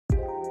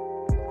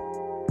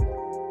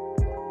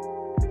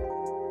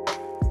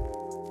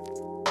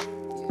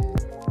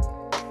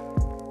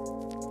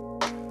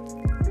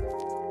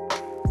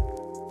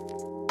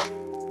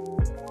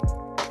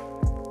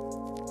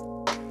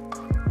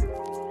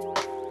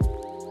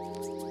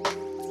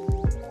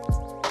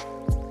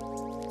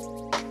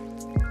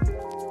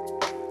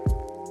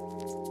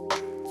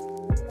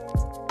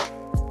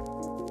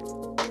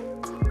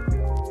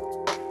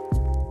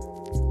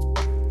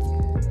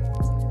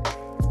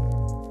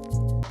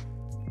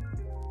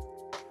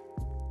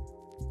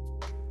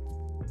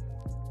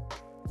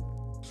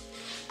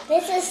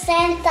This is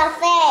Santa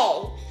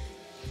Fe.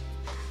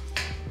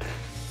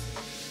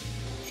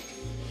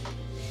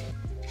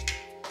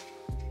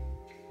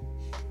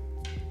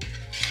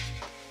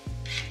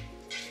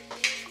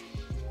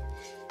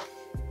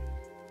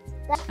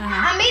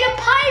 I made a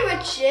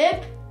pirate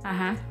ship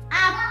at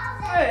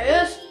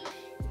first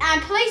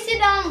and placed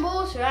it on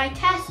water. I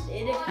tested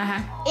it.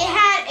 It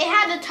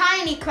had a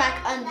tiny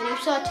crack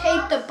underneath, so I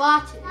taped the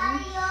bottom.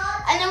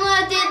 And then when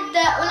I did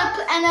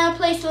and then I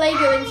placed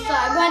Lego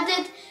inside. When I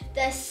did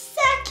the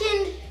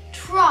second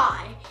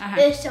try,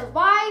 it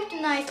survived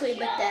nicely,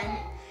 but then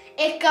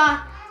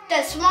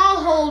the small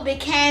hole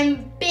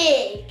became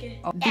big.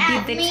 Oh,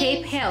 did the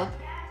tape help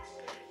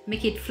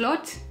make it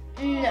float?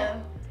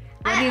 No.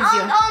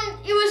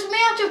 It was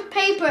made out of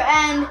paper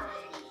and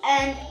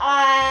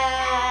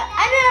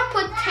I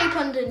never put tape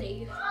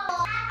underneath.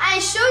 I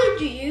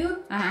showed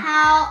you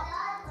how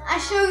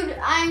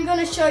I'm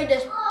gonna show you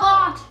the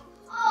spot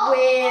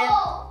where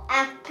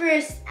I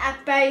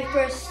very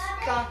first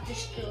got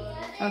destroyed.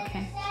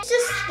 Okay. It's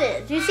just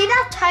this. You see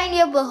that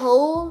tiny of a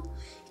hole?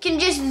 You can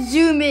just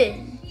zoom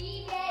in.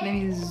 Let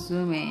me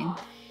zoom in.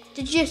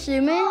 Did you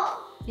zoom in?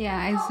 Yeah,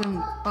 I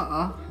zoomed.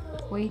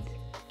 Wait.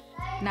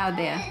 Now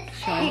there.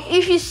 Sure.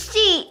 If you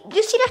see, do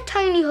you see that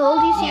tiny hole?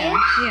 Do you see it?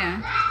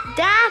 Yeah.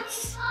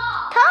 That's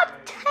that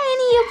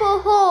tiny of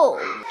a hole.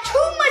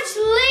 Too much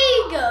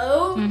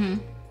Lego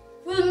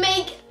will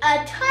make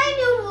a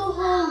tiny little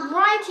hole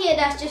right here.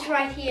 That's just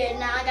right here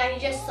now that you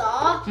just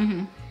saw.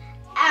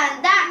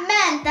 And that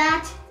meant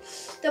that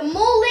the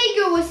more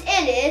Lego was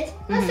in it,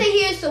 let's say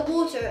here's the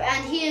water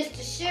and here's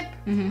the ship.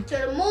 So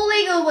the more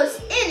Lego was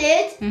in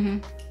it,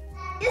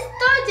 it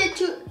started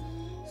to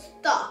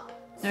stop.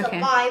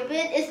 Survive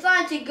it. It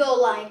started to go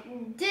like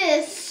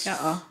this. So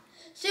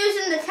it was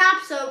in the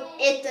top, so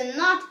it did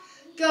not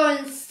go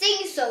and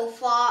sink so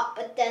far,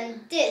 but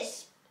then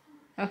this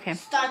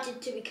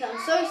started to become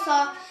so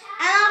soft.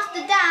 And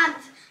after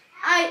that,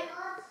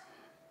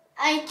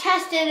 I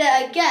tested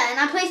it again.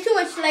 I placed too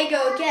much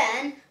Lego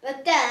again,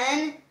 but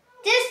then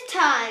this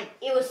time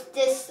it was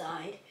this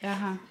side.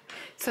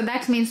 So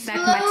that means that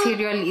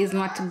material is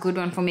not a good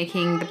one for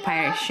making the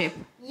pirate ship.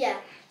 Yeah.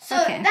 So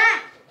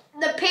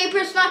the paper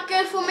is not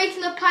good for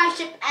making the pirate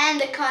ship and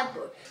the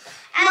cardboard.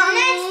 And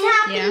next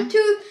happened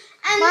to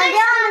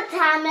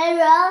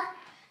camera.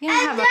 Yeah, I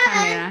have a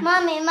camera.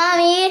 Mommy, when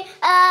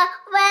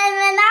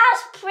I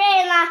was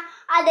praying,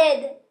 I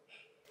did.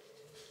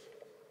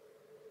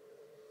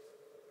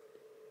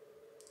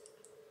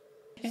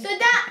 So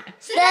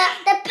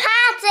the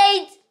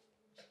passage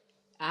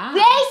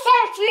race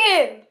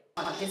through.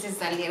 Oh, this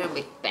is a little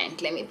bit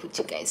bent. Let me put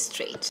you guys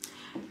straight.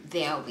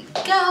 There we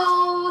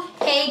go.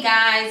 Hey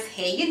guys,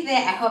 hey you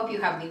there. I hope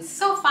you have been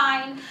so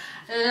fine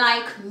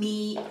like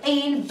me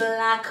in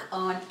black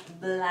on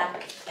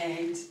black,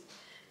 and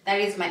that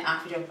is my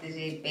outfit of the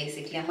day.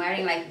 Basically, I'm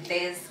wearing like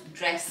this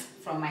dress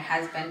from my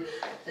husband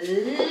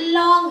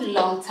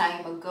long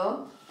time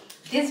ago.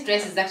 This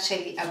dress is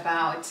actually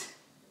about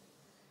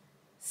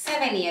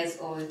 7 years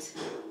old.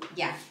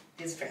 Yeah,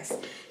 this dress.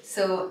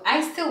 So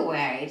I still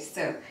wear it.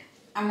 So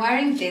I'm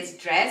wearing this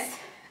dress.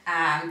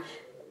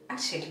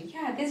 Actually,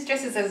 yeah, this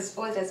dress is as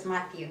old as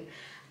Matthew.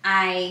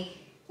 I'm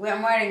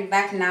wearing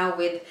that now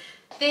with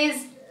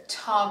this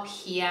top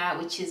here,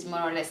 which is more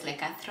or less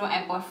like a throw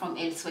I bought from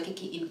El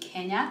Swakiki in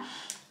Kenya.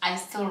 I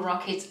still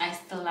rock it. I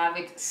still love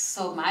it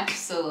so much.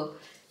 So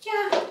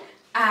yeah,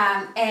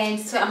 and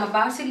so I'm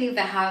about to leave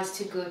the house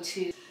to go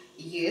to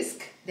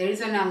Yusk. The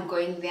reason I'm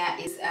going there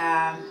is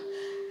I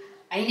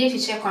needed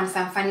to check on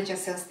some furniture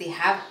sales they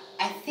have.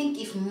 I think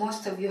if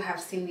most of you have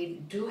seen,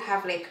 we do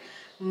have like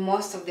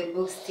most of the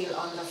books still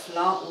on the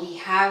floor. We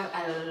have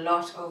a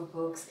lot of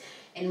books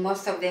and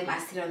most of them are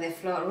still on the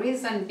floor.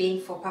 Reason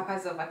being for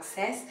purpose of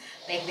access,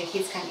 like the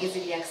kids can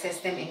easily access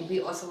them, and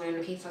we also were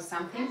looking for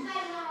something.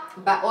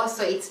 But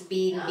also it's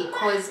been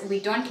because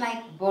we don't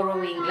like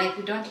borrowing, like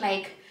we don't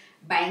like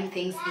buying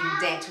things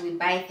in debt. We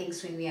buy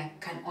things when we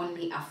can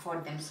only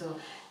afford them. So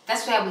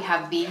that's where we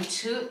have been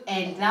to,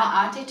 and now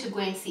I wanted to go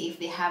and see if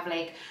they have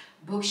like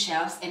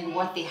bookshelves and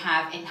what they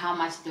have and how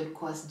much they would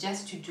cost,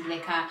 just to do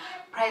like a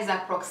price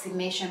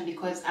approximation,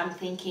 because I'm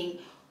thinking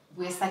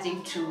we're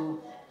starting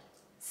to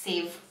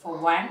save for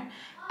one,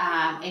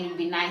 and it would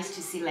be nice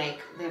to see like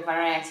the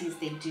varieties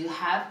they do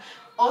have.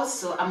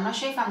 Also, I'm not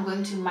sure if I'm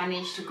going to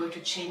manage to go to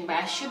Change, but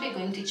I should be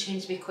going to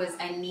Change because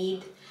I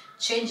need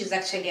Change is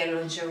actually a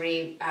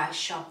lingerie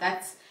shop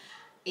that's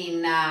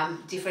in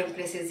different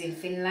places in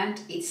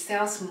Finland. It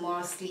sells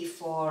mostly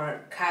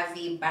for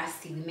curvy,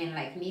 busty women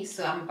like me.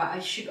 So I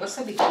should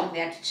also be going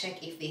there to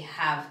check if they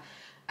have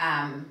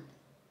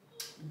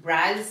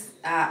bras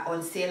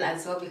on sale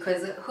as well,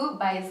 because who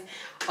buys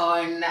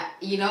on,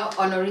 you know,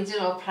 on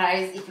original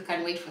price if you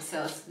can wait for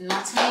sales?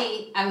 Not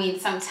me. I mean,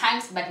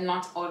 sometimes, but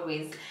not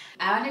always.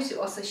 I wanted to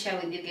also share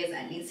with you guys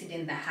an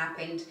incident that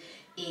happened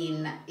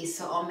in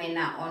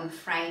Isoomena on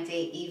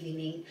Friday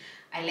evening.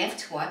 I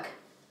left work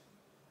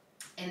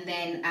and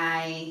then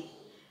I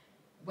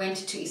went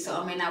to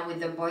Isoomena with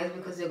the boys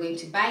because we were going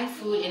to buy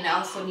food, and I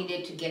also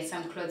needed to get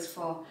some clothes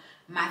for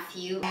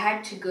Matthew. I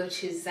had to go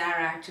to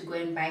Zara to go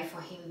and buy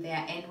for him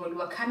there, and when we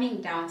were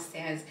coming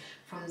downstairs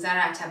from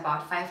Zara at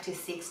about 5 to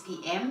 6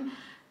 p.m.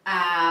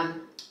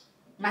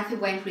 Matthew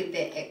went with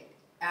the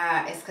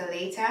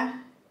escalator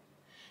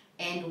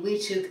and we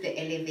took the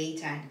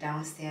elevator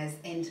downstairs.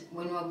 And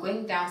when we were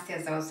going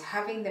downstairs, I was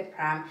having the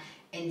pram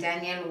and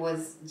Daniel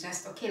was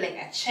just okay. Like,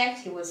 I checked,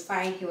 he was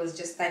fine, he was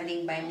just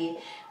standing by me.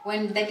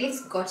 When the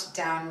lift got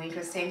down, when it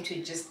was time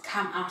to just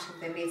come out of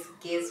the lift,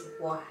 guess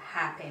what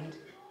happened?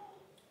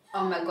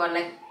 Oh my god,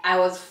 like, I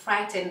was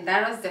frightened.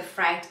 That was the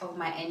fright of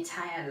my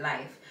entire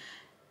life.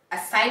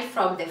 Aside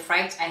from the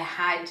fright I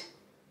had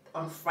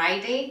on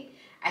Friday,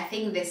 I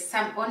think the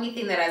only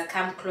thing that has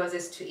come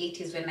closest to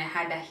it is when I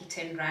had a hit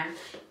and run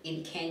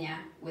in Kenya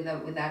with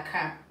a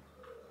car.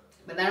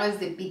 But that was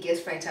the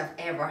biggest fright I've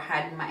ever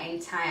had in my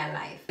entire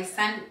life. My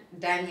son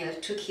Daniel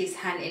took his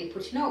hand and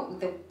put, you know,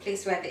 the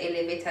place where the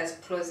elevator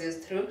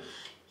closes through,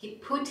 he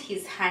put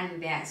his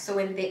hand there. So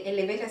when the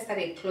elevator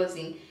started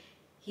closing,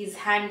 his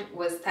hand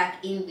was stuck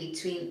in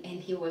between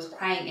and he was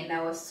crying, and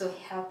I was so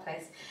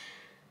helpless.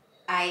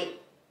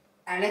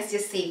 Let's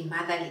just say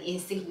motherly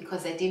instinct,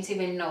 because I didn't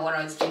even know what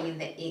I was doing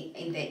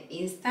in the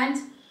instant.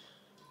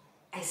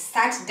 I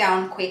sat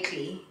down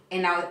quickly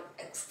and I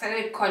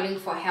started calling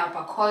for help.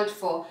 I called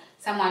for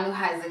someone who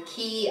has a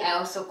key. I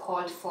also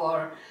called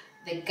for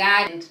the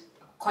guard and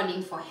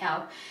calling for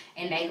help.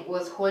 And I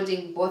was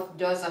holding both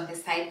doors on the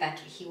side that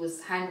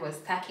his hand was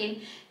stuck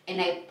in, and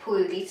I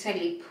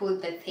literally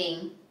pulled the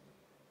thing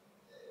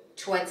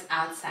towards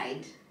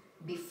outside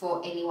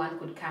before anyone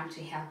could come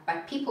to help.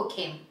 But people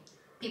came.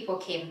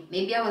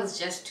 Maybe I was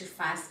just too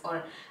fast,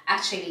 or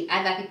actually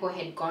other people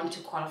had gone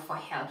to call for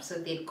help, so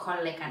they'd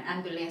call, like, an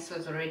ambulance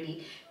was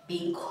already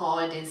being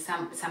called, and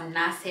some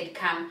nurse had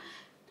come.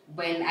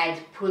 When I'd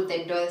pulled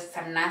the doors,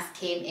 some nurse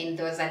came, and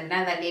there was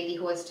another lady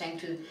who was trying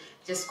to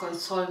just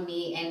console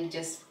me and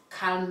just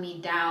calm me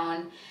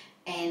down,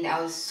 and I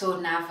was so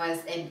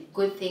nervous. And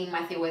good thing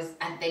Matthew was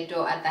at the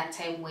door at that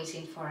time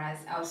waiting for us.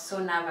 I was so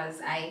nervous,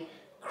 I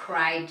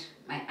cried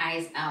my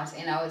eyes out,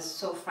 and I was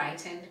so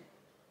frightened.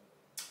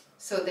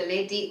 So the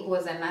lady who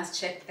was a nurse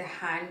checked the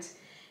hand,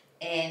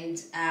 and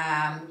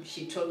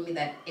she told me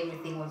that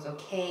everything was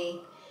okay.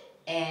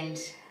 And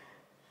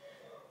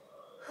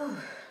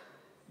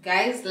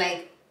guys,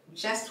 like,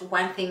 just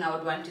one thing I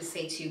would want to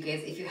say to you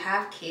guys: if you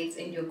have kids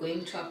and you're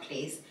going to a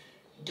place,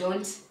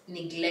 don't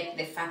neglect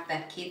the fact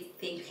that kids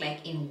think,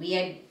 like, in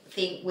weird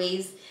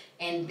ways,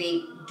 and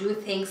they do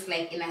things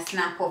like in a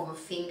snap of a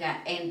finger.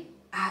 And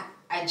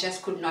I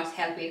just could not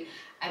help it.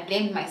 I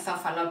blamed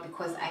myself a lot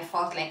because I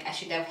felt like I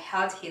should have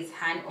held his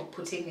hand or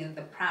put him in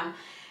the pram.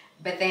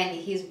 But then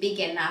he's big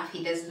enough,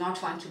 he does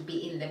not want to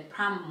be in the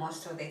pram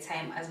most of the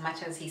time, as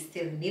much as he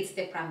still needs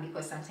the pram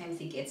because sometimes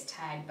he gets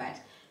tired.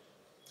 But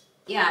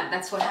yeah,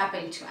 that's what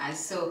happened to us.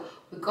 So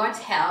we got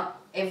help.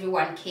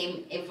 Everyone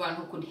came. Everyone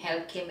who could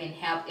help came and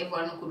helped.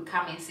 Everyone who could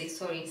come and say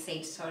sorry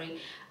said sorry.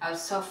 I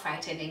was so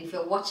frightened. And if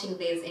you're watching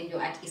this and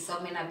you're at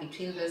Isoomena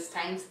between those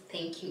times,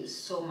 thank you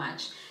so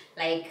much.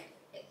 Like,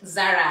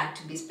 Zara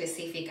to be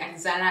specific,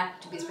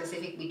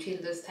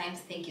 between those times,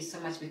 thank you so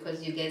much,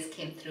 because you guys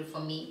came through for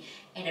me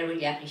and I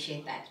really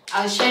appreciate that.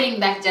 I was sharing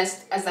that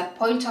just as a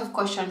point of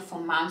caution for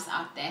moms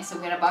out there. So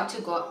we're about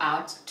to go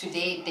out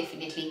today.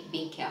 Definitely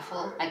being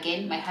careful.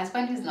 Again, my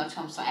husband is not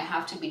home, so I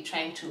have to be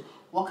trying to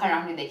walk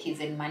around with the kids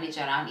and manage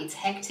around. It's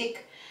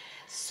hectic.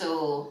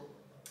 So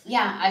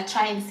yeah, I'll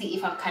try and see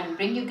if I can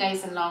bring you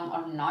guys along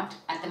or not.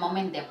 At the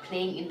moment, they're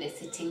playing in the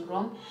sitting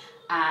room.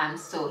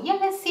 So yeah,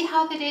 let's see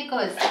how the day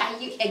goes. Are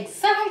you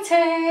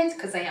excited?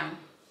 Because I am.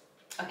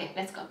 Okay,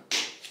 let's go.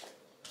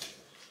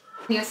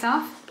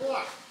 Yourself?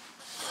 Yeah.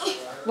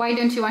 Why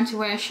don't you want to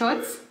wear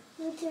shorts?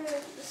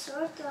 Because the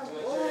shorts are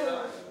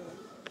boring.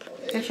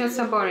 The shorts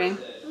are boring.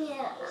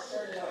 Yeah.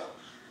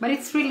 But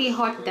it's really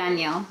hot,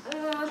 Daniel.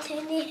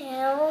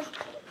 Anyhow.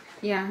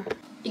 Yeah.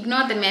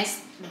 Ignore the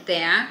mess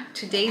there.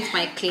 Today is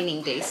my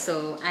cleaning day,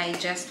 so I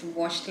just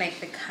washed, like,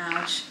 the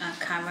couch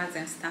covers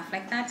and stuff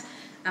like that.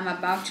 I'm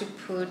about to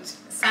put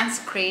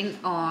sunscreen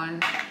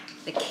on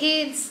the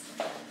kids,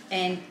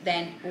 and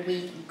then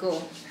we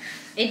go.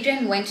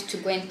 Adrian went to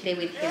go and play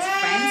with his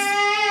friends.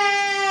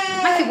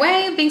 Matthew, why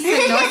are you being so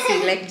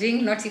naughty? Like,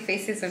 doing naughty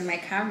faces on my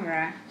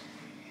camera.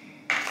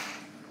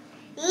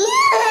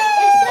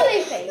 It's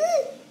silly face.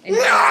 And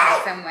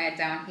somewhere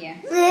down here.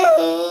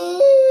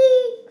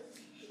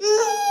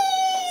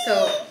 So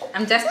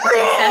I'm just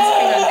putting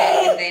sunscreen on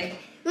there, and then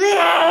I'm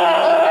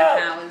gonna leave the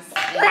house and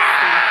see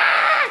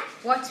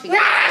what we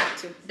get up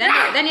to.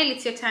 Daniel,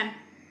 it's your turn.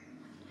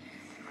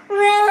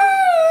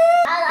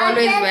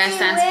 Always wear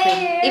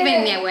sunscreen.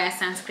 Even me, I wear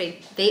sunscreen.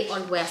 They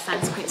all wear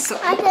sunscreen. So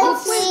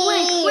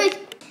Wait.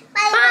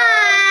 Bye.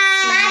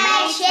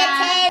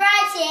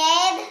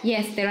 Right.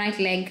 Yes, the right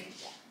leg.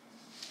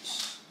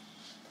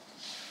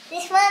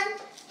 This one.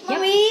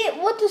 Mommy,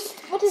 what is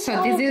So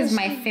all this is this?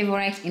 my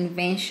favorite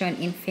invention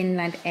in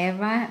Finland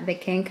ever, the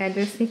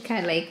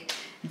kenkadusika. Like,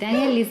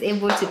 Daniel is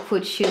able to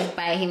put shoes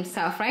by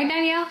himself, right,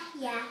 Daniel?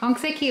 Yeah.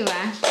 Ongsekiva.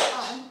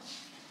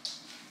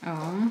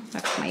 Oh,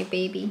 that's my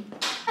baby.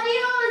 How do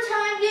you all the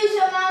time do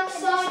some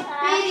outside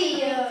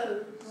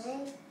videos?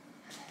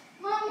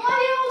 Mom, why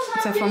do you all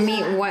the time So for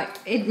me,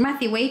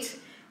 Matthew, wait.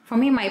 For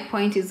me, my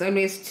point is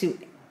always to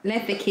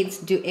let the kids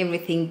do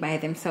everything by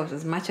themselves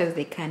as much as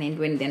they can, and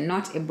when they're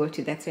not able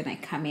to, that's when I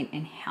come in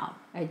and help.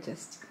 I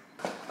just.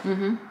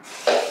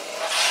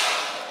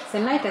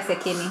 Senaita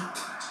Sekini.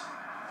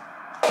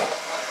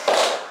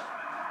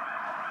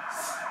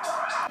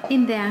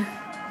 In there.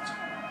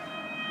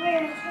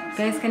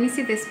 Guys, can you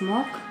see the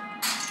smoke?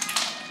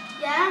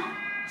 Yeah?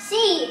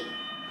 See?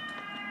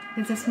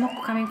 There's a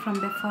smoke coming from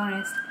the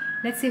forest.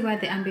 Let's see where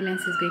the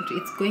ambulance is going to.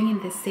 It's going in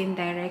the same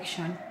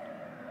direction.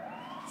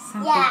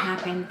 Something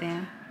happened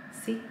there.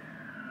 See?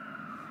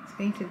 It's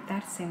going to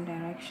that same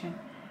direction.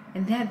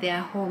 And there are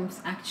their homes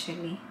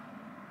actually.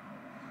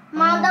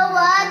 Mom, the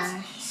what?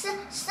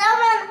 Someone's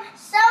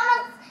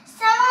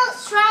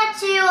trying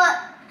to.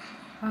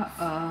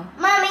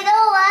 Mommy, the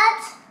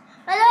what?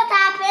 What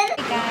happened?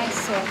 Hey guys,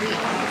 so we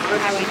are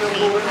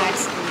currently at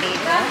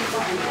Lego.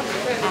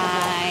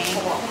 I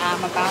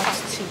am about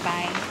to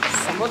buy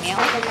some milk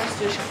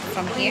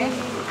from here,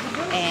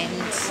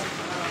 and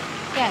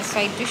yeah, so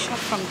I do shop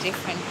from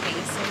different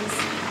places.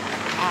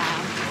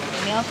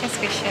 Milk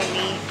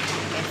especially.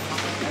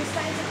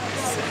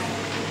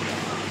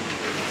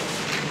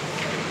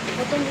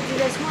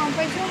 Some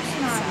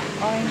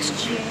orange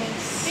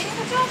juice.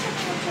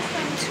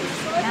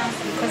 Now,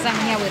 because I'm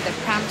here with the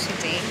pram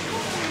today,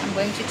 I'm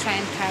going to try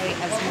and carry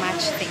as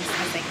much things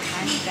as I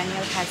can.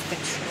 Daniel has the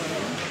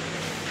trolley.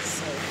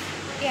 So,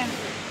 yeah,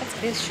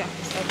 this shop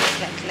is always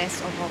like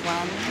less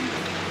overwhelming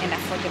and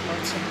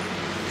affordable too.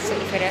 So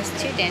if you're a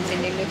student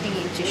and you're looking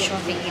into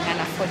shopping in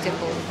an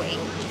affordable way,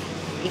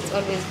 it's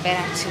always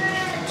better to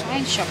try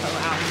and shop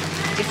around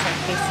different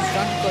places.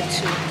 Don't go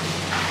to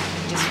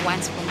just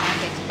one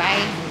supermarket. Buy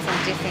from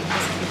different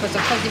places, because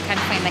of course you can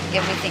find like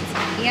everything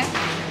from here,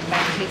 but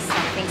at least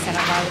some things are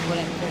available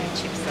and very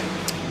cheap. So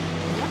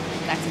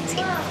that's a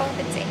tip for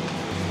the day.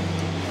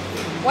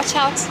 Watch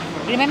out.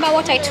 Remember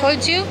what I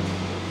told you?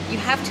 You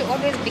have to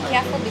always be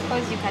careful,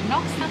 because you can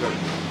knock someone.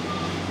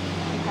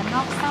 You can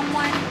knock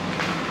someone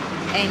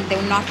and they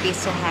will not be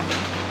so happy.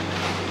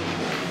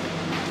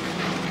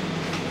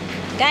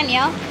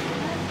 Daniel,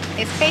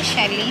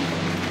 especially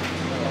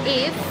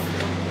if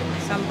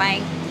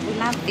somebody, we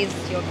love this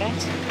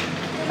yogurt,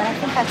 but I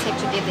think I'll take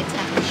today the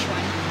Turkish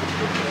one.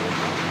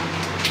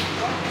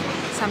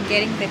 So I'm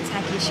getting the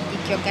Turkish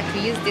Greek yogurt. We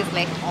use this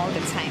like all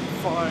the time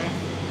for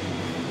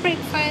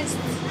breakfast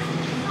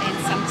and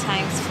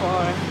sometimes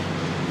for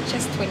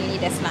just when you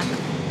need a snack.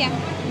 Yeah.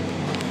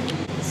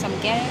 So I'm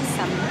getting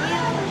some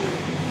milk.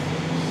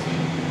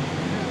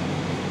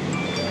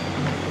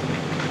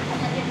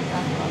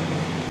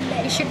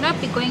 You should not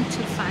be going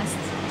too fast.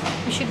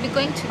 We should be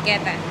going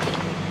together.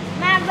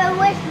 Mom, but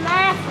where's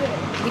Matthew?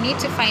 We need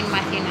to find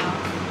Matthew now.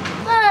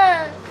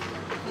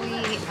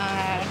 We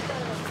are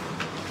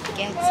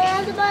getting.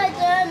 my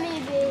gummy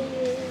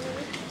bears.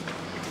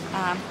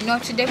 No,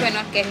 today we're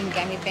not getting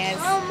gummy bears.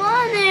 I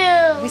want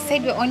you. We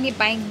said we're only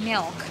buying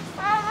milk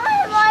I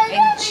want my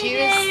and gummy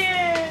juice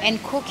bears.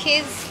 and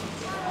cookies,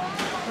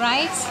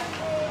 right?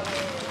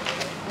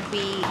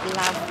 We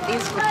love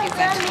these cookies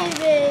at home.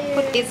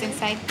 Put this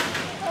inside.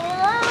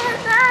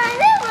 I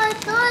never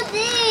do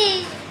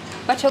this.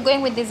 But you're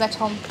going with this at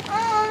home.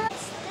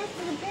 This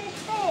is a big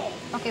thing.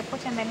 Okay,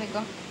 put and then we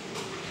go.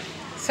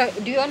 So,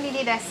 do you only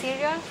need a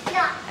cereal?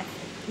 No.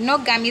 No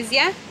gummies,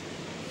 yeah?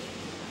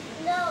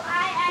 No,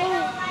 I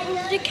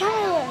don't. the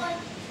camera.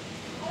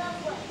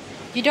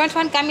 You don't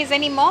want gummies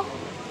anymore?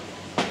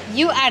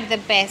 You are the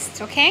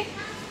best, okay?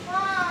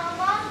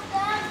 Mom,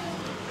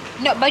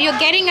 gummy. No, but you're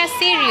getting a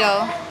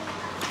cereal.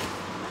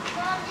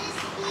 Mom, this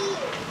here.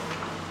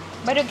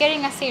 But you're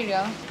getting a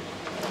cereal.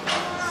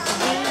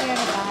 We're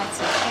about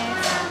to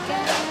get some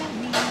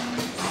gummies.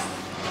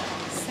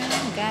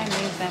 Some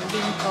gummies. And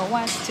Binko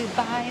wants to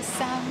buy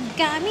some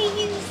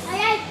gummies. I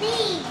like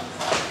these.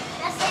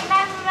 Let's say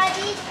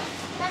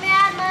Mommy,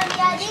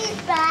 are these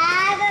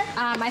bad?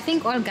 I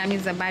think all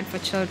gummies are bad for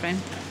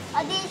children.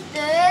 Are these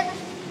good?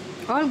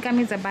 All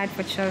gummies are bad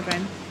for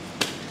children.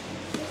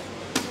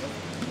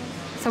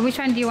 So which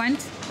one do you want?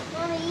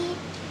 Mommy,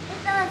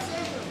 it's not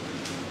good.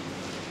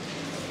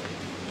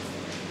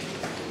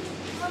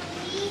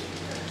 Mommy,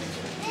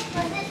 this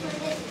one.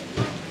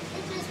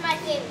 This was my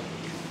favorite.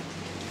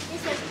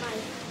 This was my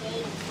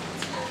favorite.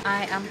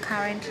 I am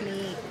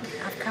currently,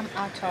 I've come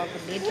out of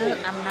Lidl.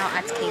 I'm now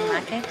at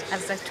K-Market.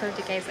 As I told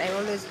you guys, I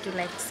always do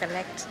like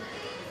select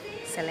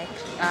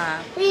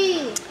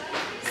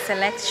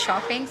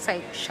shopping. So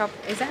I shop,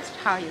 is that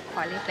how you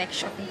call it? Like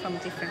shopping from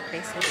different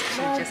places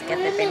to just get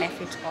the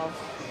benefit of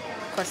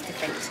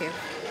cost-effective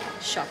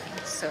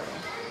shopping. So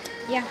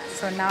yeah,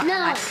 so now I'm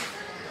at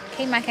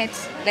K-Market.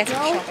 Let's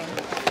go shopping.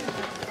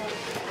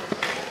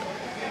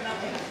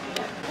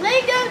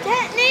 Lego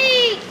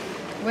technique!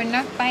 We're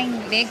not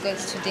buying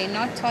Legos today,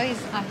 not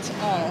toys at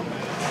all.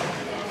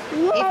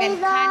 Lego. Even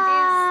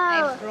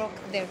candies. broke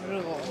the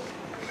rule.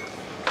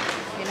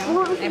 You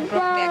know, I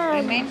broke the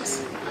agreement.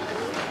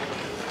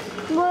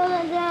 More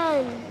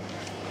than.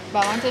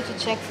 But I wanted to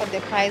check for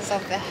the price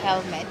of the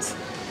helmet.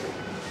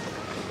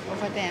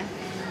 Over there.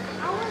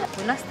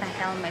 We lost the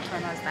helmet.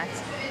 When was that?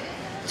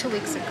 2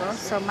 weeks ago.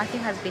 So Matthew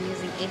has been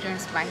using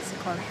Adrian's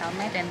bicycle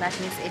helmet, and that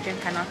means Adrian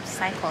cannot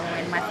cycle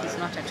when Matthew is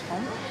not at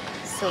home.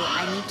 So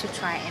I need to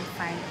try and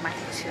find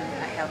Matthew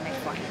a helmet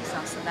for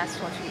himself. So that's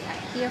what we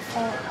are here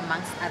for,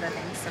 amongst other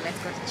things. So let's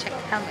go to check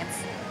helmets.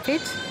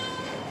 Fit?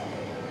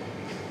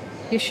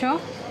 You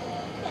sure?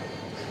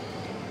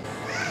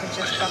 We're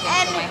just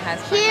talking to my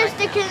husband. Here's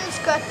the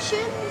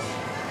instructions.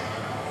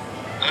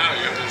 Ah,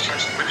 you have the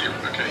instructions with you.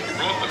 Okay, you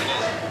brought them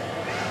along.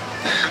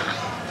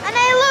 And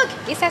I look.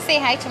 Isa, say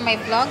hi to my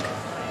vlog.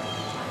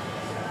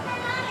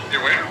 You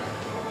where?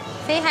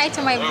 Say hi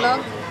to my Hello.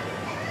 vlog.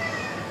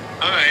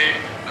 Hi.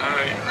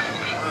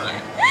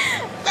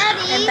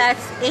 Daddy. And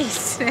that's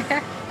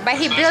it. But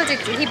he built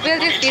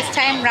it this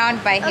time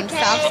round by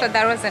himself, Okay. so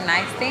that was a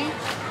nice thing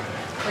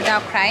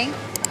without crying.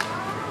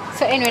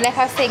 So anyway, like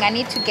I was saying, I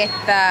need to get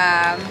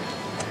the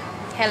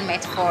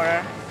helmet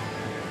for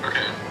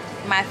Okay.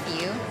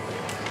 Matthew.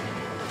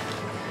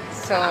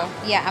 So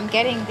yeah, I'm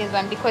getting this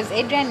one because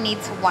Adrian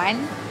needs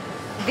one.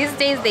 These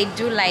days they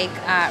do like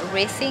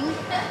racing,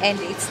 and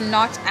it's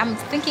not, I'm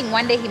thinking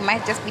one day he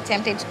might just be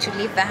tempted to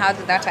leave the house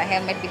without a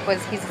helmet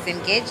because he's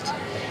engaged.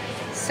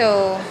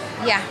 So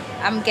yeah,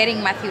 I'm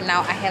getting Matthew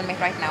now a helmet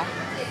right now.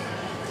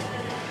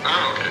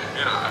 Oh, okay.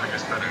 Yeah, I think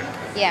it's better.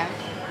 Yeah.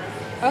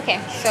 Okay,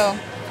 so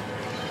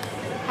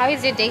how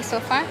is your day so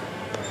far?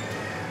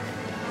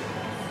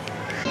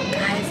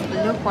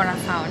 Guys, look what I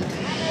found.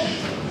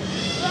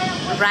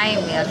 Rye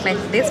milk. Like,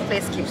 this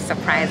place keeps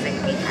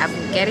surprising me. I'm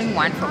getting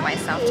one for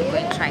myself to go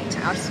and try it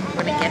out. I'm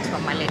gonna get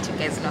home and let you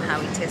guys know how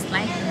it tastes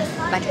like.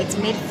 But it's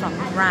made from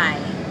rye.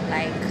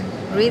 Like,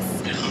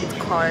 Reese, it's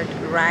called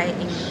rye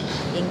in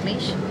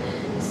English.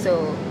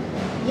 So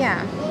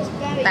yeah,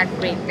 that's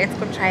great. Let's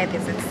go try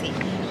this and see.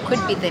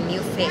 Could be the new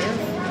fave.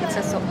 It's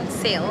also on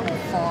sale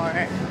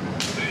for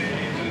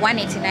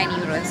 189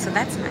 euros, so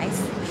that's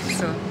nice.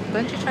 So I'm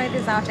going to try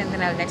this out and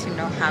then I'll let you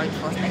know how it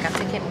goes. Like, I've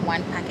taken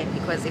one packet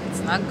because if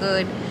it's not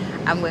good,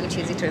 I'm going to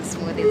use it on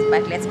smoothies.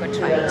 But let's go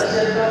try it.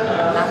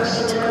 Now we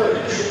need to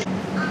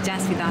go.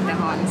 Just without the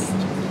horns.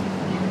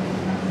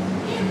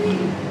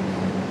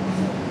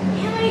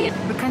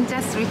 Yeah. We can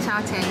just reach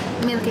out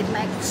and milk it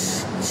like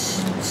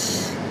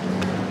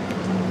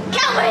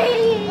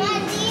Daddy,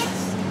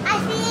 I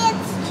think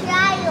it's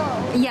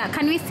trial. yeah,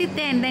 can we sit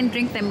there and then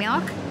drink the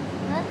milk?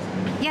 What?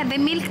 Yeah, the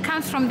milk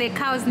comes from the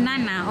cow's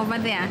nana over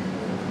there.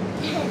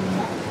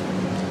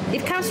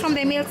 It comes from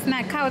the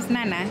cow's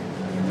nana.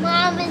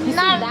 Mom, it's see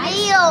not that?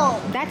 real.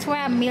 That's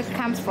where milk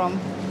comes from,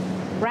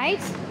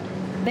 right?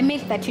 The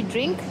milk that you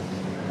drink,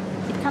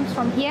 it comes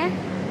from here.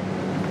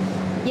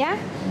 Yeah?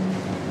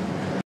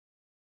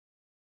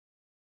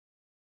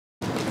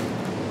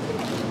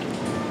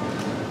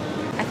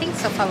 I think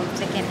so far we've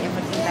taken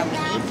everything that we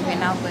need. We're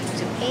now going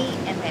to pay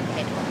and then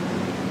head home.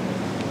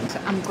 So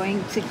I'm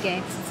going to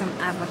get some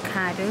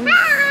avocados,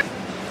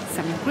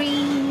 some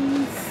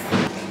greens.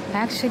 I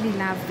actually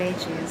love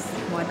veggies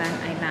more than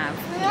I love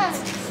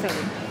meat. So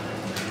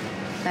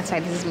that's why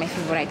this is my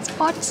favorite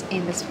spot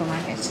in the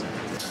supermarket.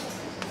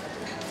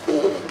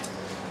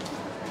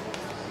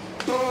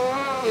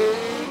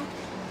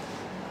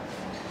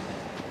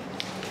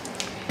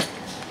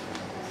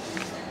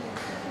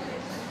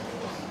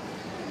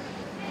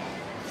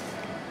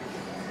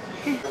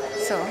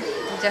 So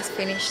we just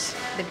finished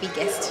the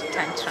biggest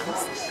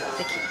tantrums.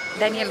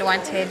 Daniel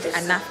wanted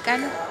a Nerf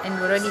gun, and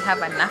we already have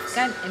a Nerf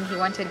gun, and he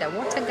wanted a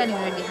water gun, and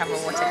we already have a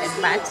water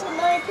gun. But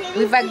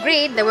we've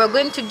agreed that we're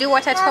going to do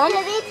what at home?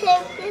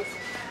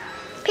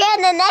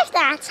 Pin the next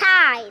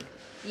outside.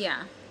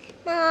 Yeah.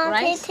 Mom,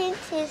 Right? can you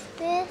taste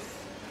this?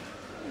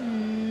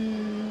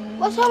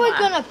 What's how we're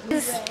gonna?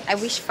 I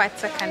wish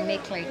Fatsa can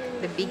make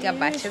like the bigger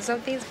batches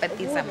of these, but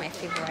these are my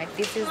favorite.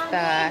 This is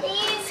the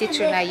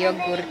Citrula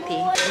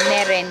Yogurti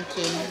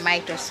Merenkin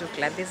Maito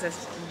Sukla. This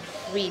is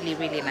really,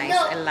 really nice.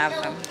 I love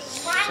them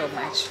so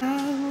much.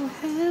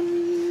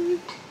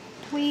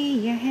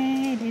 We are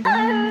headed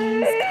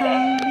home, is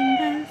calling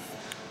us.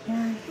 We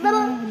are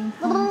heading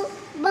home.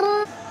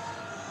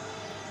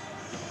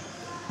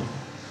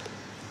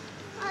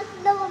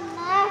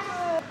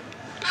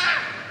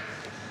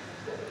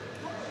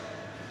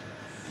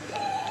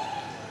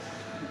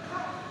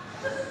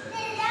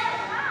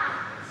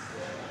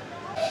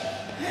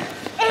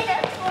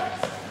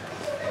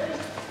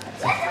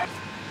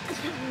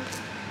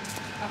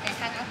 Okay,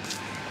 hang on.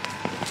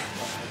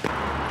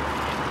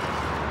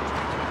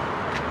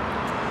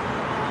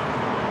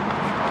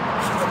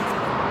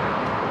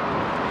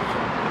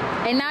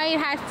 And now it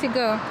has to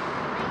go.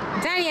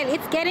 Daniel,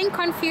 it's getting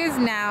confused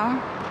now.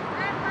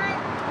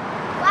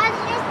 What's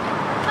this?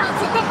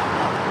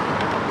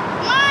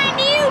 My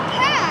new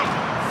pet.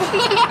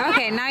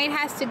 Okay, now it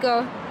has to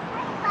go.